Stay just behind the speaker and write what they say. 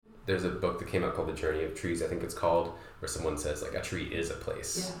there's a book that came out called The Journey of Trees, I think it's called, where someone says like a tree is a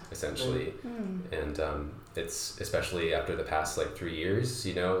place, essentially. And it's especially after the past like 3 years,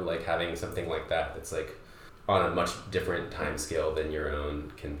 you know, like having something like that that's like on a much different time scale than your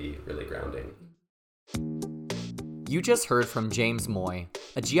own can be really grounding. You just heard from James Moy,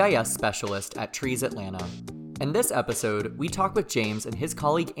 a GIS specialist at Trees Atlanta. In this episode, we talk with James and his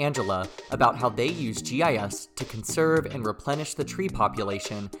colleague Angela about how they use GIS to conserve and replenish the tree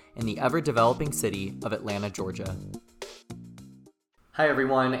population in the ever-developing city of Atlanta, Georgia. Hi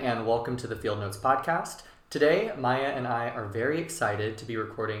everyone, and welcome to the Field Notes podcast. Today, Maya and I are very excited to be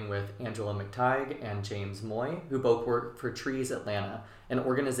recording with Angela McTigue and James Moy, who both work for Trees Atlanta, an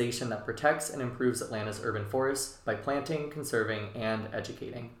organization that protects and improves Atlanta's urban forests by planting, conserving, and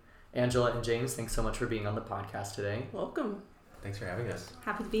educating. Angela and James, thanks so much for being on the podcast today. Welcome. Thanks for having us.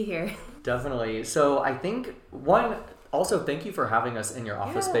 Happy to be here. Definitely. So I think, also thank you for having us in your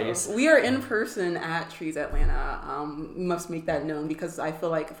office space. We are in person at Trees Atlanta. We must make that known because I feel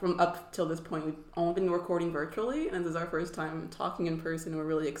like from up till this point, we've only been recording virtually, and this is our first time talking in person, and we're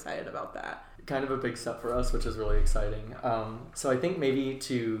really excited about that. Kind of a big step for us, which is really exciting. So I think maybe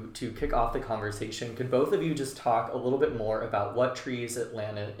to kick off the conversation, could both of you just talk a little bit more about what Trees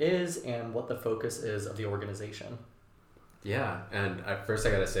Atlanta is and what the focus is of the organization? Yeah, and first I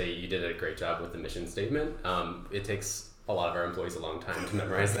gotta say you did a great job with the mission statement. It takes a lot of our employees a long time to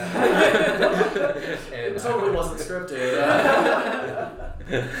memorize that. And it totally wasn't scripted.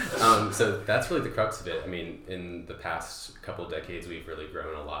 So that's really the crux of it. I mean, in the past couple decades, we've really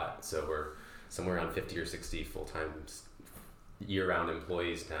grown a lot. So we're somewhere around 50 or 60 full-time year-round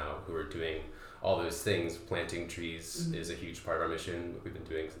employees now who are doing all those things. Planting trees is a huge part of our mission, what we've been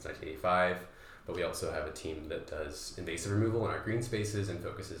doing since 1985. But we also have a team that does invasive removal in our green spaces and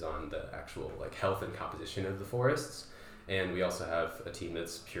focuses on the actual like health and composition of the forests. And we also have a team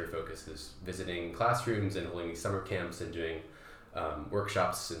that's pure focus is visiting classrooms and holding these summer camps and doing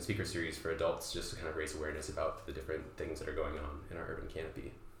workshops and speaker series for adults just to kind of raise awareness about the different things that are going on in our urban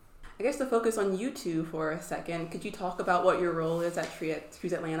canopy. I guess to focus on you two for a second, could you talk about what your role is at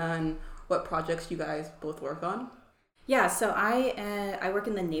Trees Atlanta and what projects you guys both work on? Yeah, so I work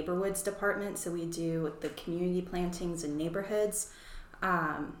in the neighborhoods department, so we do the community plantings in neighborhoods.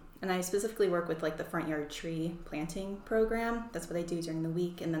 And I specifically work with like the front yard tree planting program. That's what I do during the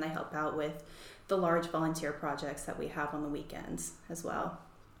week. And then I help out with the large volunteer projects that we have on the weekends as well.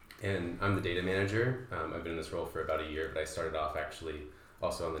 And I'm the data manager. I've been in this role for about a year, but I started off actually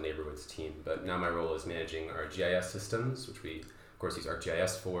also on the neighborhoods team. But now my role is managing our GIS systems, which we of course use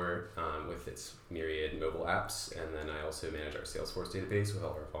ArcGIS for with its myriad mobile apps. And then I also manage our Salesforce database with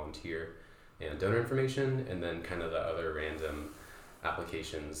all our volunteer and donor information, and then kind of the other random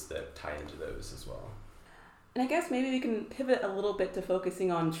applications that tie into those as well. And I guess maybe we can pivot a little bit to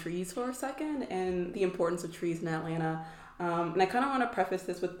focusing on trees for a second and the importance of trees in Atlanta. And I kind of want to preface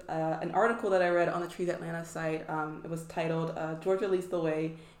this with an article that I read on the Trees Atlanta site. It was titled, Georgia Leads the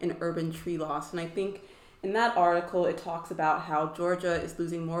Way in Urban Tree Loss. And I think in that article, it talks about how Georgia is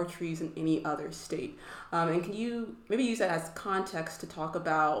losing more trees than any other state. And can you maybe use that as context to talk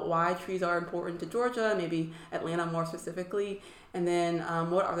about why trees are important to Georgia, maybe Atlanta more specifically, and then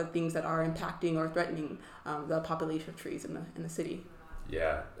what are the things that are impacting or threatening the population of trees in the city?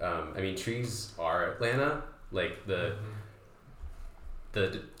 Yeah, I mean, trees are Atlanta. Like the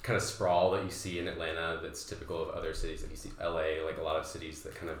kind of sprawl that you see in Atlanta that's typical of other cities, like you see LA, like a lot of cities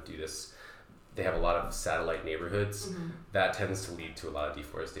that kind of do this. They have a lot of satellite neighborhoods. That tends to lead to a lot of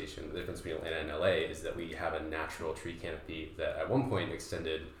deforestation. The difference between Atlanta and LA is that we have a natural tree canopy that at one point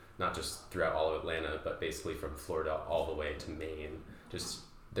extended not just throughout all of Atlanta, but basically from Florida all the way to Maine. Just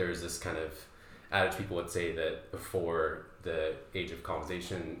there's this kind of adage people would say that before the age of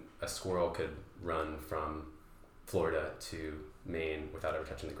colonization, a squirrel could run from Florida to Maine without ever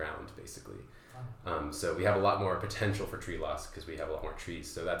touching the ground, basically. So we have a lot more potential for tree loss because we have a lot more trees.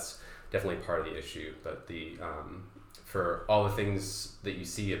 So that's definitely part of the issue. But the for all the things that you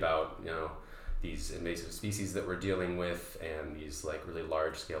see about, you know, these invasive species that we're dealing with and these like really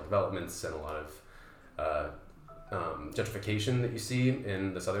large scale developments and a lot of gentrification that you see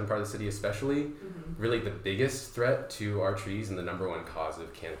in the southern part of the city especially, really the biggest threat to our trees and the number one cause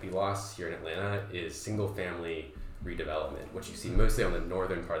of canopy loss here in Atlanta is single family redevelopment, which you see mostly on the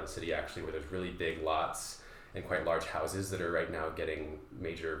northern part of the city actually, where there's really big lots and quite large houses that are right now getting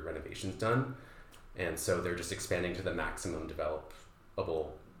major renovations done. And so they're just expanding to the maximum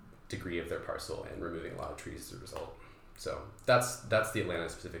developable degree of their parcel and removing a lot of trees as a result. So that's the Atlanta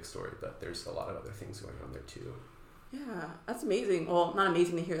specific story, but there's a lot of other things going on there too. Yeah, that's amazing. Well, not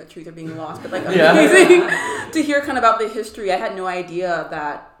amazing to hear that trees are being lost, but like amazing to hear kind of about the history. I had no idea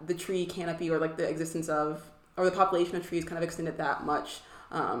that the tree canopy or like the existence of, or the population of trees kind of extended that much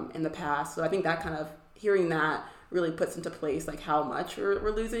in the past. So I think that kind of, hearing that really puts into place like how much we're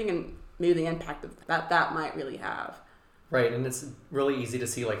losing and maybe the impact of that might really have. Right, and it's really easy to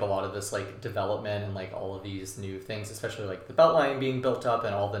see like a lot of this like development and like all of these new things, especially like the Beltline being built up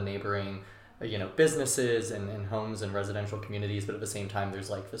and all the neighboring businesses and homes and residential communities, but at the same time there's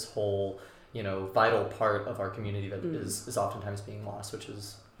like this whole vital part of our community that is oftentimes being lost, which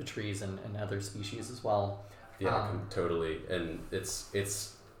is the trees and other species as well. Yeah, totally. And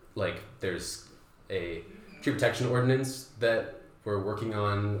it's like there's a tree protection ordinance that we're working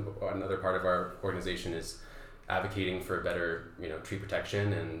on. Another part of our organization is advocating for better tree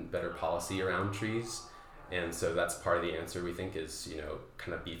protection and better policy around trees. And so that's part of the answer, we think, is,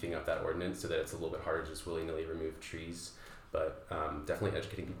 kind of beefing up that ordinance so that it's a little bit harder to just willy-nilly remove trees. But definitely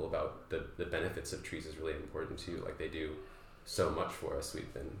educating people about the benefits of trees is really important too. Like, they do so much for us.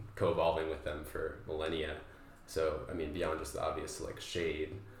 We've been co-evolving with them for millennia. So, I mean, beyond just the obvious, like,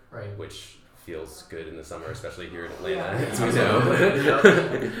 shade, right, which feels good in the summer, especially here in Atlanta, as we know.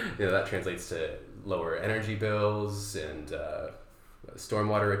 That translates to lower energy bills and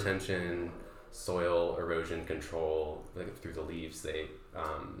stormwater retention, soil erosion control. Like, through the leaves, they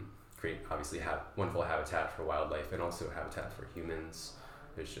create obviously wonderful habitat for wildlife and also habitat for humans.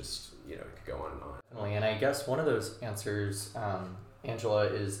 It's just it could go on and on. Definitely. And I guess one of those answers, Angela,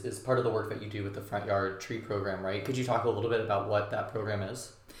 is part of the work that you do with the Front Yard Tree Program, right? Could you talk a little bit about what that program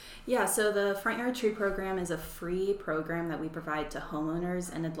is? Yeah, so the Front Yard Tree Program is a free program that we provide to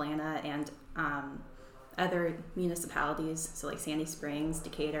homeowners in Atlanta and other municipalities, so like Sandy Springs,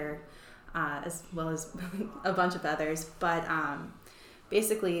 Decatur, as well as a bunch of others. But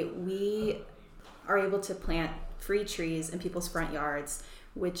basically, we are able to plant free trees in people's front yards,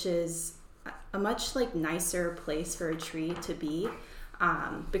 which is a much like nicer place for a tree to be,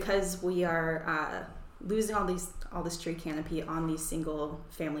 because we are losing all this tree canopy on these single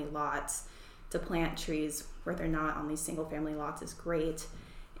family lots. To plant trees where they're not on these single family lots is great.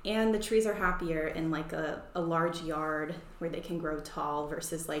 And the trees are happier in like a large yard where they can grow tall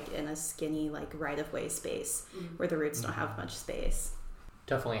versus like in a skinny like right-of-way space where the roots don't have much space.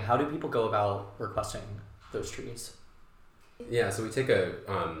 Definitely. How do people go about requesting those trees? Yeah, so we take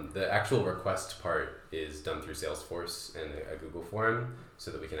the actual request part is done through Salesforce and a Google form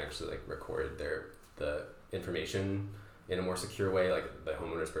so that we can actually like record the information in a more secure way, like the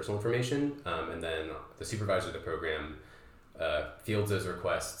homeowner's personal information. And then the supervisor of the program fields those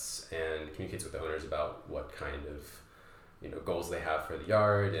requests and communicates with the owners about what kind of goals they have for the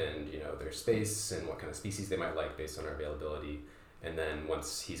yard and their space and what kind of species they might like based on our availability. And then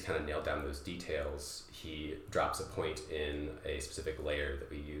once he's kind of nailed down those details, he drops a point in a specific layer that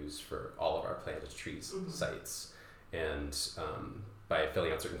we use for all of our planted trees sites. And by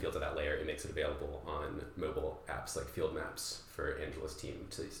filling out certain fields of that layer, it makes it available on mobile apps like Field Maps for Angela's team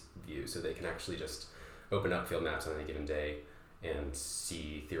to view. So they can actually just open up Field Maps on any given day and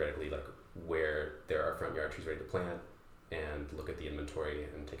see theoretically like where there are front yard trees ready to plant and look at the inventory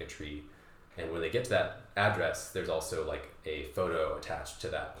and take a tree. And when they get to that address, there's also like a photo attached to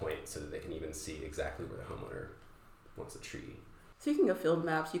that point so that they can even see exactly where the homeowner wants the tree. Speaking of field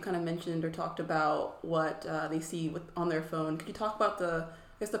maps, you kind of mentioned or talked about what they see on their phone. Could you talk about the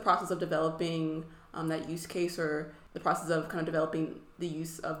process of developing that use case, or the process of kind of developing the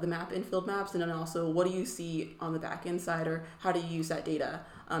use of the map in field maps, and then also what do you see on the back end side, or how do you use that data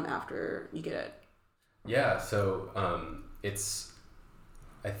after you get it? Yeah, so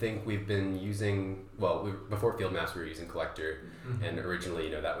I think we've been using, before field maps we were using Collector, and originally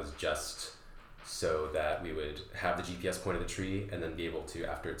that was just so that we would have the GPS point of the tree and then be able to,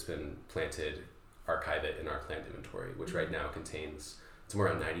 after it's been planted, archive it in our plant inventory, which right now contains somewhere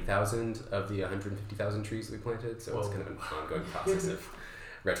around 90,000 of the 150,000 trees that we planted. So it's kind of an ongoing process of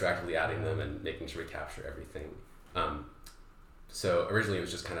retroactively adding them and making sure we capture everything. So originally it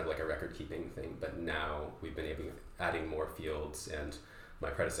was just kind of like a record keeping thing, but now we've been adding more fields, and my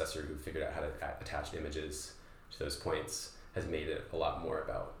predecessor who figured out how to attach images to those points has made it a lot more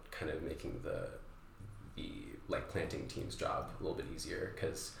about kind of making the like planting team's job a little bit easier,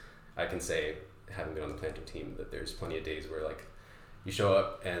 because I can say, having been on the planting team, that there's plenty of days where like you show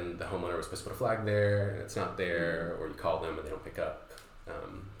up and the homeowner was supposed to put a flag there and it's not there, or you call them and they don't pick up.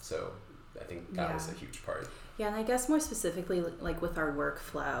 So I think that was a huge part. Yeah, and I guess more specifically like with our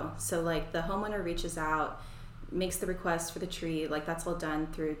workflow. So like the homeowner reaches out, makes the request for the tree, like that's all done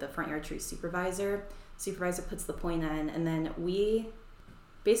through the front yard tree supervisor. Supervisor puts the point in, and then we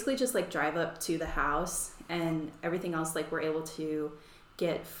basically just like drive up to the house, and everything else like we're able to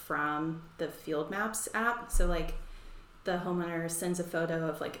get from the Field Maps app. So like the homeowner sends a photo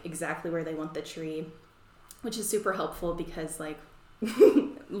of like exactly where they want the tree, which is super helpful because like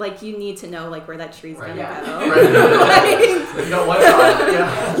like you need to know like where that tree's gonna go. Right. Like, no one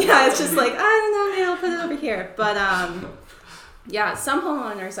yeah, it's just like, I don't know, maybe I'll put it over here. But yeah, some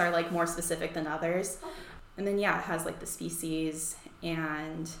homeowners are like more specific than others. And then yeah, it has like the species,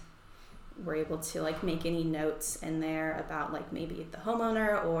 and we're able to like make any notes in there about like maybe the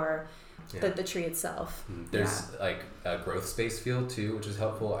homeowner or the tree itself. There's like a growth space field too, which is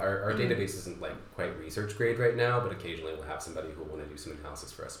helpful. Our database isn't like quite research grade right now, but occasionally we'll have somebody who will want to do some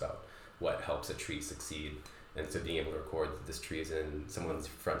analysis for us about what helps a tree succeed. And so being able to record that this tree is in someone's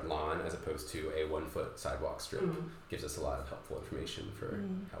front lawn as opposed to a 1 foot sidewalk strip gives us a lot of helpful information for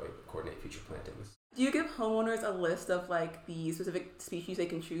how we coordinate future plantings. Do you give homeowners a list of like the specific species they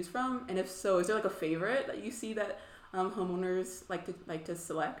can choose from? And if so, is there like a favorite that you see that homeowners like to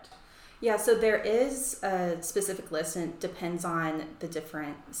select? Yeah, so there is a specific list, and it depends on the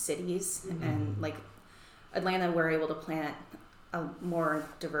different cities. And like Atlanta, we're able to plant a more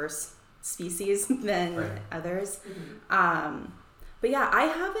diverse species than others. But yeah, I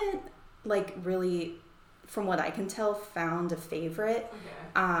haven't like really, from what I can tell, found a favorite.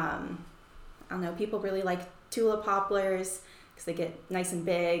 I don't know, people really like tulip poplars because they get nice and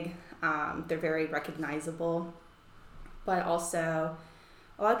big. They're very recognizable. But also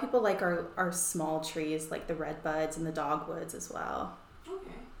a lot of people like our small trees, like the redbuds and the dogwoods as well.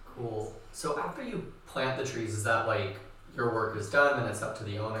 Okay, cool. So after you plant the trees, is that like your work is done and it's up to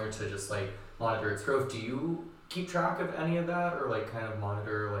the owner to just like monitor its growth? Do you keep track of any of that, or like kind of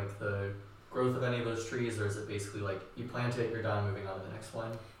monitor like the growth of any of those trees, or is it basically like you plant it, you're done, moving on to the next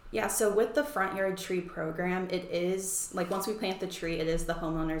one? Yeah, so with the front yard tree program, it is like once we plant the tree, it is the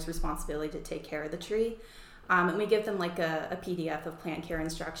homeowner's responsibility to take care of the tree. And we give them like a PDF of plant care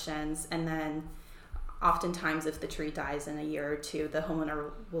instructions, and then oftentimes if the tree dies in a year or two, the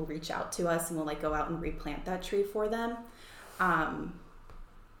homeowner will reach out to us and we'll like go out and replant that tree for them.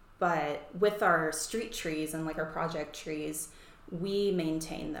 But with our street trees and like our project trees, we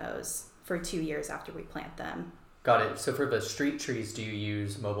maintain those for 2 years after we plant them. Got it. So for the street trees, do you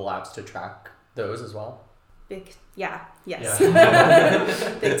use mobile apps to track those as well? Big time.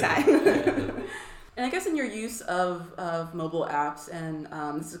 And I guess in your use of mobile apps, and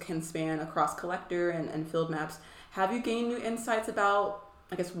this can span across collector and field maps, have you gained new insights about,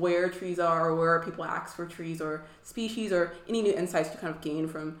 I guess, where trees are, or where people ask for trees or species, or any new insights you kind of gain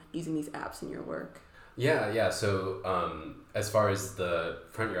from using these apps in your work? Yeah. So as far as the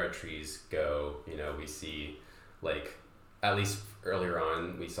front yard trees go, we see like, at least earlier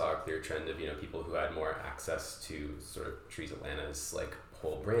on, we saw a clear trend of, people who had more access to sort of Trees Atlanta's like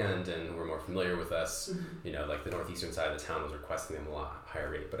whole brand and were more familiar with us. Like the northeastern side of the town was requesting them a lot higher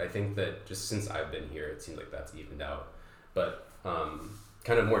rate. But I think that just since I've been here, it seems like that's evened out. But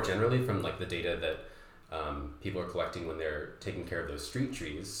kind of more generally from like the data that people are collecting when they're taking care of those street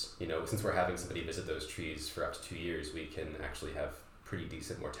trees, since we're having somebody visit those trees for up to 2 years, we can actually have pretty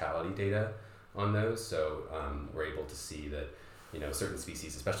decent mortality data on those. So we're able to see that, certain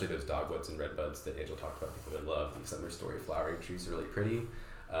species, especially those dogwoods and redbuds that Angel talked about, people would love, these summer story flowering trees are really pretty,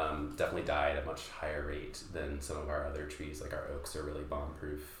 definitely die at a much higher rate than some of our other trees, like our oaks are really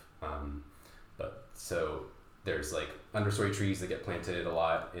bomb-proof. But so there's like understory trees that get planted a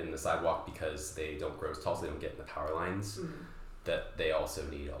lot in the sidewalk because they don't grow as tall, so they don't get in the power lines, that they also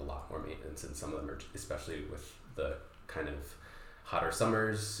need a lot more maintenance, and some of them are, especially with the kind of hotter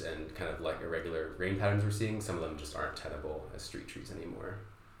summers and kind of like irregular rain patterns we're seeing, some of them just aren't tenable as street trees anymore.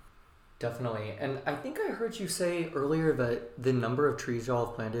 Definitely. And I think I heard you say earlier that the number of trees y'all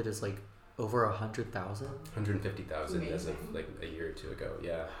have planted is like over 100,000? 150,000 as of like a year or two ago,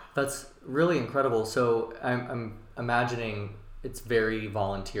 yeah. That's really incredible. So I'm imagining it's very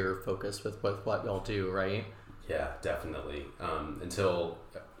volunteer focused with what y'all do, right? Yeah, definitely. Until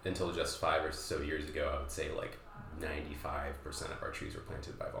just 5 or so years ago, I would say like 95% of our trees were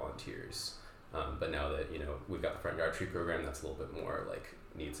planted by volunteers. But now that, we've got the front yard tree program, that's a little bit more like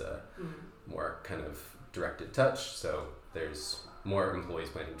needs a more kind of directed touch. So there's more employees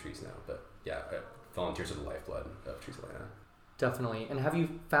planting trees now. But yeah, volunteers are the lifeblood of Trees Atlanta. Definitely. And have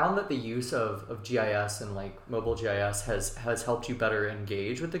you found that the use of GIS and like mobile GIS has helped you better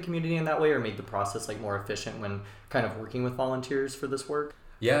engage with the community in that way, or made the process like more efficient when kind of working with volunteers for this work?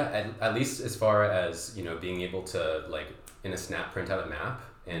 Yeah, at least as far as, being able to like in a snap print out a map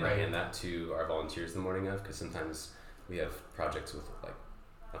and hand that to our volunteers the morning of, because sometimes we have projects with like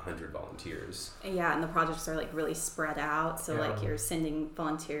 100 volunteers. Yeah, and the projects are like really spread out. So like you're sending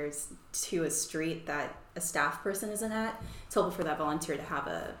volunteers to a street that a staff person isn't at. It's helpful for that volunteer to have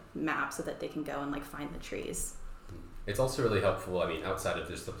a map so that they can go and like find the trees. It's also really helpful. I mean, outside of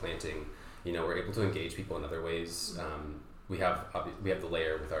just the planting, we're able to engage people in other ways. We have the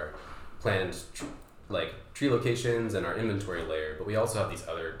layer with our planned tree locations and our inventory layer, but we also have these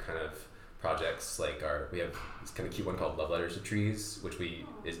other kind of projects. We have this kind of cute one called Love Letters to Trees, which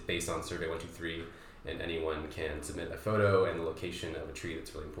is based on Survey 123, and anyone can submit a photo and the location of a tree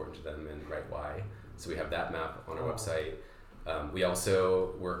that's really important to them and write why. So we have that map on our website. We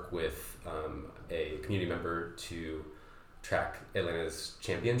also work with a community member to track Atlanta's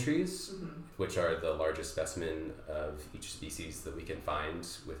champion trees, which are the largest specimen of each species that we can find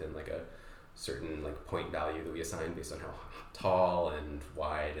within like a certain like point value that we assign based on how tall and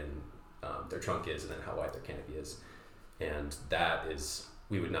wide and their trunk is, and then how wide their canopy is. And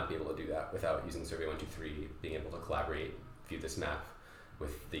we would not be able to do that without using Survey 123, being able to collaborate, view this map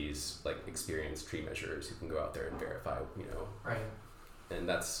with these like experienced tree measurers who can go out there and verify, Right. And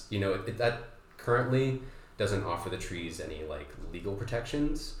that's, that currently doesn't offer the trees any like legal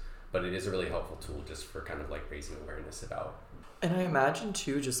protections, but it is a really helpful tool just for kind of like raising awareness about. And I imagine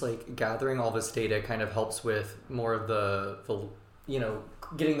too, just like gathering all this data kind of helps with more of the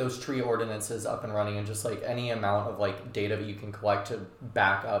getting those tree ordinances up and running, and just like any amount of like data that you can collect to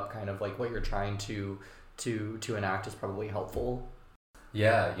back up kind of like what you're trying to enact is probably helpful.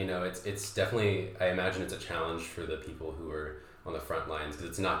 Yeah, it's definitely, I imagine it's a challenge for the people who are on the front lines, because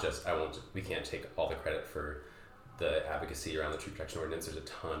it's not just, we can't take all the credit for the advocacy around the tree protection ordinance. There's a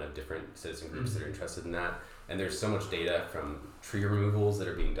ton of different citizen groups that are interested in that. And there's so much data from tree removals that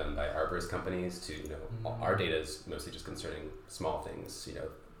are being done by arborist companies to, our data is mostly just concerning small things,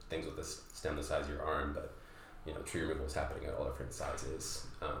 things with a stem the size of your arm, but, tree removal is happening at all different sizes.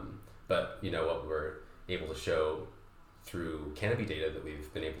 But, what we're able to show through canopy data that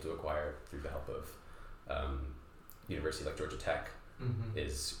we've been able to acquire through the help of university like Georgia Tech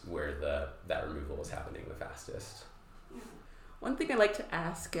is where that removal is happening the fastest. Yeah. One thing I like to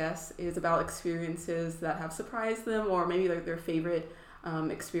ask guests is about experiences that have surprised them, or maybe like their favorite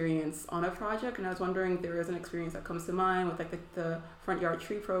experience on a project. And I was wondering if there is an experience that comes to mind with like the front yard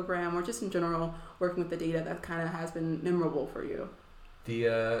tree program, or just in general working with the data that kind of has been memorable for you.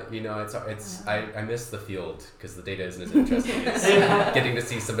 I miss the field because the data isn't as interesting as getting to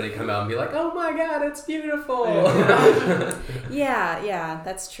see somebody come out and be like, oh my god, it's beautiful. Yeah,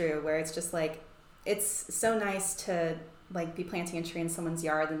 that's true. Where it's just like, it's so nice to like be planting a tree in someone's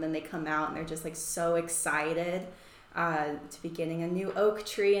yard, and then they come out and they're just like so excited to be getting a new oak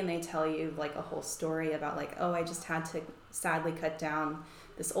tree, and they tell you like a whole story about like, oh, I just had to sadly cut down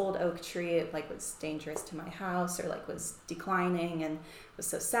this old oak tree. It like was dangerous to my house, or like was declining, and was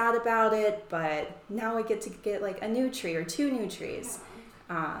so sad about it, but now I get to get like a new tree or two new trees.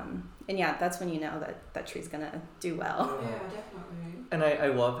 And yeah, that's when you know that tree's gonna do well. Yeah, definitely. And I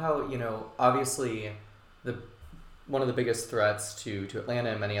love how, obviously one of the biggest threats to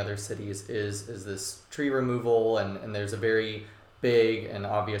Atlanta and many other cities is this tree removal, and there's a very big and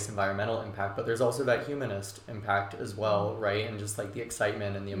obvious environmental impact, but there's also that humanist impact as well, right? And just like the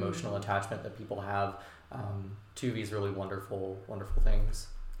excitement and the emotional attachment that people have to these really wonderful things.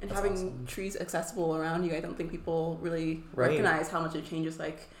 And That's having awesome. trees accessible around you, I don't think people really recognize how much it changes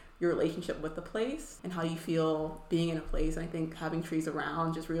like your relationship with the place and how you feel being in a place. And I think having trees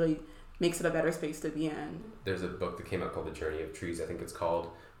around just really makes it a better space to be in. There's a book that came out called The Journey of Trees, I think it's called,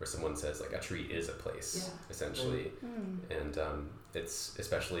 where someone says like a tree is a place, essentially. And it's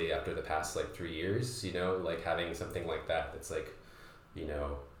especially after the past like 3 years, like having something like that's like,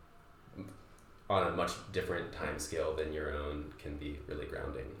 on a much different time scale than your own can be really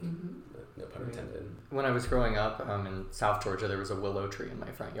grounding. No pun intended. When I was growing up in South Georgia, there was a willow tree in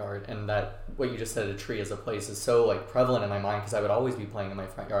my front yard, and that what you just said, a tree as a place, is so like prevalent in my mind, because I would always be playing in my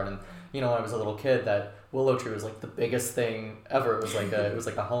front yard. And when I was a little kid, that willow tree was like the biggest thing ever. It was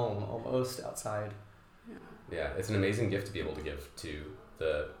like a home almost outside. Yeah, it's an amazing gift to be able to give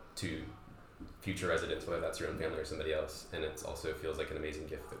to future residents, whether that's your own family or somebody else. And it also feels like an amazing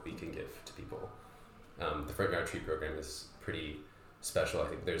gift that we can give to people. The front yard tree program is pretty special. I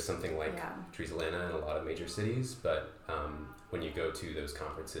think there's something like Trees Atlanta in a lot of major cities, but when you go to those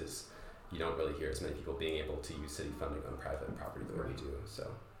conferences, you don't really hear as many people being able to use city funding on private property the way we do. So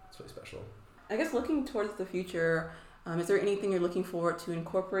it's really special. I guess looking towards the future, is there anything you're looking forward to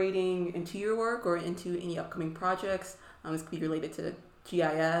incorporating into your work or into any upcoming projects? This could be related to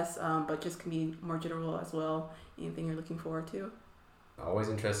GIS, but just can be more general as well. Anything you're looking forward to? Always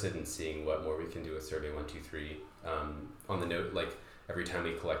interested in seeing what more we can do with Survey 123. On the note, like every time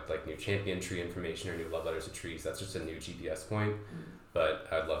we collect like new champion tree information or new love letters to trees, that's just a new GPS point. But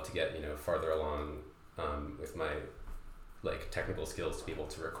I'd love to get, farther along with my like technical skills to be able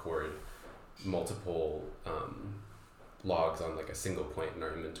to record multiple logs on like a single point in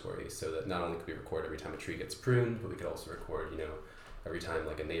our inventory, so that not only could we record every time a tree gets pruned, but we could also record, every time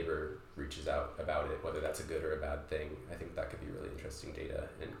like a neighbor reaches out about it, whether that's a good or a bad thing. I think that could be really interesting data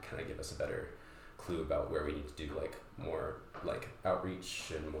and kind of give us a better clue about where we need to do like more like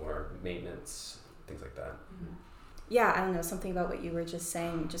outreach and more maintenance, things like that. Yeah, I don't know, something about what you were just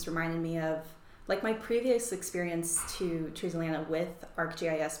saying just reminded me of like my previous experience to Trees Atlanta with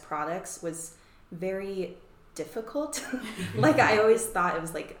ArcGIS products was very difficult. Like I always thought it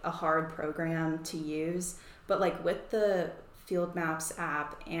was like a hard program to use, but like with the Field Maps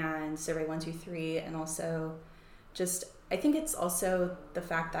app and Survey 123, and also just I think it's also the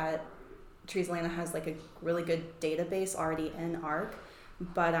fact that Trees Atlanta has like a really good database already in Arc,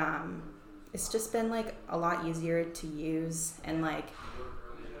 but it's just been like a lot easier to use and like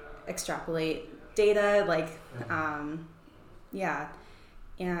extrapolate data, like and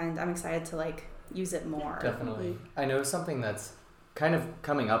I'm excited to like use it more. Definitely. I know something that's kind of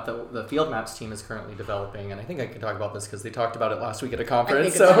coming up that the Field Maps team is currently developing, and I think I can talk about this because they talked about it last week at a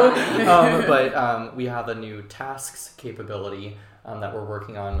conference. But we have a new tasks capability that we're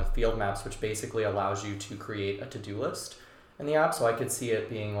working on with Field Maps, which basically allows you to create a to-do list in the app. So I could see it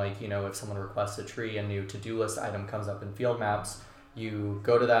being like, if someone requests a tree, a new to-do list item comes up in Field Maps. You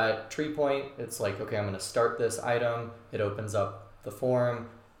go to that tree point, it's like, okay, I'm going to start this item. It opens up the form,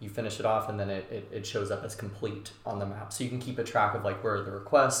 you finish it off, and then it shows up as complete on the map. So you can keep a track of like where are the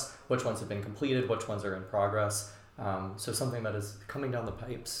requests, which ones have been completed, which ones are in progress. So something that is coming down the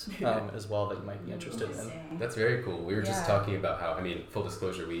pipes as well that you might be interested in. That's very cool. We were just talking about how, full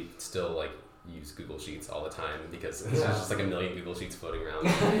disclosure, we still like use Google Sheets all the time because there's just like a million Google Sheets floating around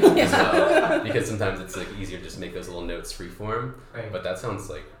as well. Because sometimes it's like easier to just make those little notes free form. Right. But that sounds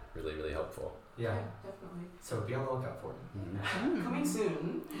like really, really helpful. Yeah, definitely. So be on the lookout for it. Coming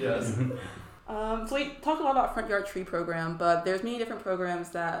soon. Yes. So we talked a lot about Front Yard Tree Program, but there's many different programs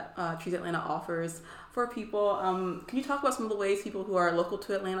that Trees Atlanta offers for people. Can you talk about some of the ways people who are local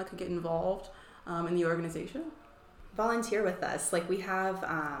to Atlanta could get involved in the organization? Volunteer with us. Like we have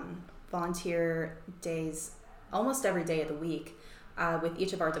volunteer days almost every day of the week with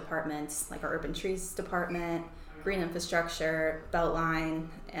each of our departments, like our urban trees department, green infrastructure, beltline,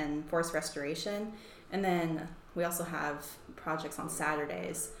 and forest restoration. And then we also have projects on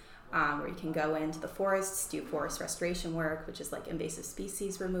Saturdays where you can go into the forests, do forest restoration work, which is like invasive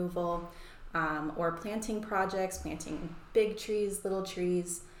species removal, or planting projects, planting big trees, little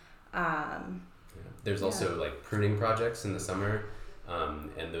trees. There's also like pruning projects in the summer.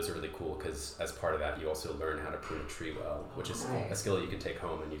 And those are really cool because as part of that, you also learn how to prune a tree well, which is a skill you can take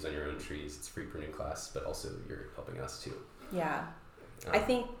home and use on your own trees. It's a free pruning class, but also you're helping us too. Yeah. I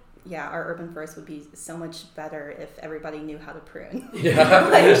think, our urban forest would be so much better if everybody knew how to prune. Yeah.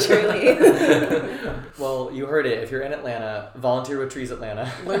 Like, truly. Well, you heard it. If you're in Atlanta, volunteer with Trees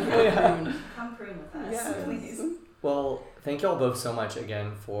Atlanta. Learn how to prune. Come prune with us. Yes. Please. Well, thank you all both so much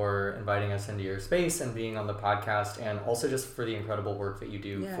again for inviting us into your space and being on the podcast, and also just for the incredible work that you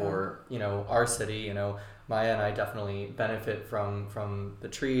do for, our city. Maya and I definitely benefit from the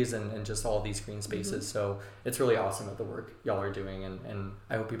trees and just all these green spaces. So it's really awesome at the work y'all are doing, and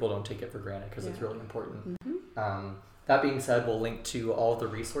I hope people don't take it for granted because it's really important. That being said, we'll link to all the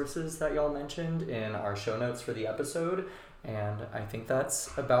resources that y'all mentioned in our show notes for the episode. And I think that's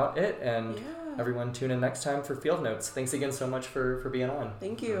about it. And everyone tune in next time for Field Notes. Thanks again so much for being on.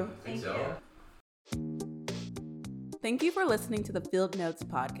 Thank you. Thank you. Thank you for listening to the Field Notes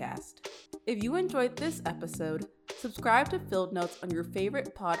podcast. If you enjoyed this episode, subscribe to Field Notes on your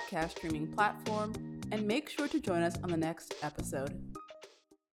favorite podcast streaming platform and make sure to join us on the next episode.